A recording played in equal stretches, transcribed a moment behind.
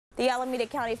The Alameda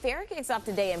County Fair kicks off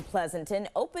today in Pleasanton,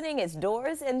 opening its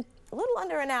doors in a little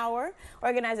under an hour.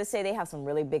 Organizers say they have some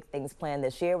really big things planned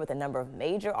this year with a number of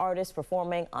major artists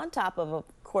performing on top of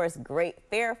course, great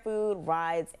fair food,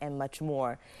 rides, and much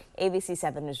more. ABC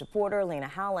 7 News reporter Lena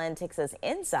Howland takes us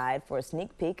inside for a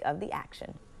sneak peek of the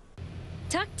action.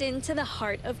 Tucked into the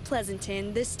heart of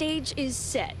Pleasanton, the stage is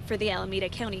set for the Alameda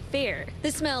County Fair.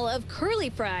 The smell of curly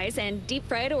fries and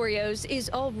deep-fried Oreos is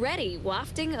already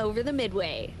wafting over the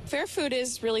Midway. Fair food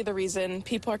is really the reason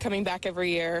people are coming back every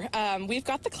year. We've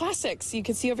got the classics. You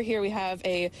can see over here we have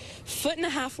a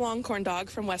 1.5-foot long corn dog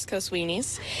from West Coast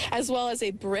Weenies, as well as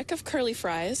a brick of curly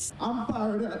fries. I'm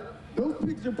fired up. Those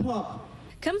pigs are pumped.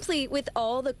 Complete with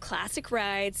all the classic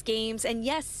rides, games, and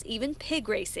yes, even pig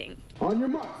racing. On your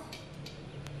mark.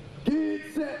 Get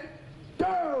set,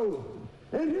 go!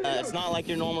 It's not like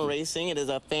your normal racing. It is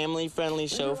a family-friendly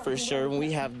show for sure.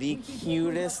 We have the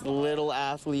cutest little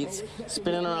athletes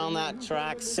spinning around that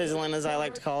track, sizzling as I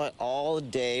like to call it, all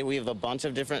day. We have a bunch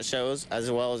of different shows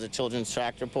as well as a children's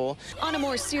tractor pull. On a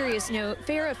more serious note,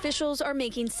 fair officials are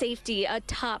making safety a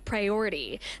top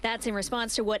priority. That's in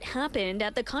response to what happened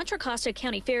at the Contra Costa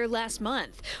County Fair last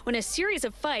month, when a series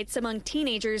of fights among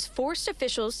teenagers forced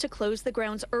officials to close the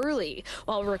grounds early,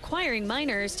 while requiring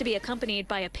minors to be accompanied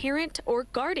by a parent or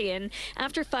guardian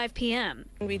after 5 p.m.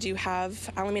 We do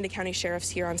have Alameda County sheriffs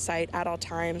here on site at all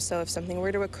times, so if something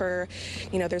were to occur,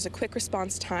 there's a quick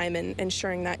response time and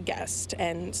ensuring that guest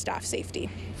and staff safety.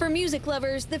 For music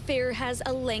lovers, the fair has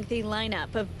a lengthy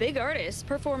lineup of big artists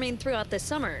performing throughout the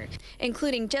summer,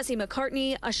 including Jesse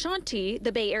McCartney, Ashanti,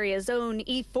 the Bay Area's own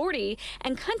E40,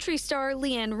 and country star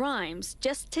LeAnn Rimes,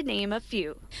 just to name a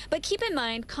few. But keep in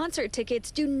mind, concert tickets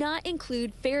do not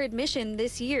include fair admission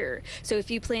this year, so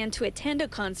if you plan to attend a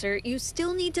concert, you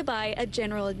still need to buy a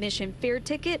general admission fair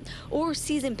ticket or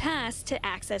season pass to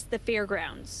access the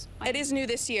fairgrounds. It is new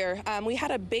this year. We had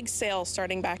a big sale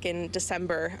starting back in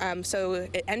December, so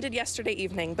it ended yesterday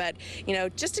evening, but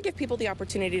just to give people the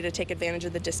opportunity to take advantage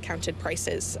of the discounted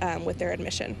prices with their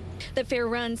admission. The fair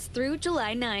runs through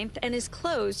July 9th and is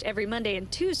closed every Monday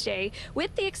and Tuesday,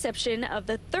 with the exception of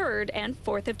the 3rd and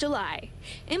 4th of July.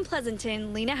 In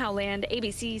Pleasanton, Lena Howland,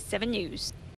 ABC 7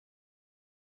 News.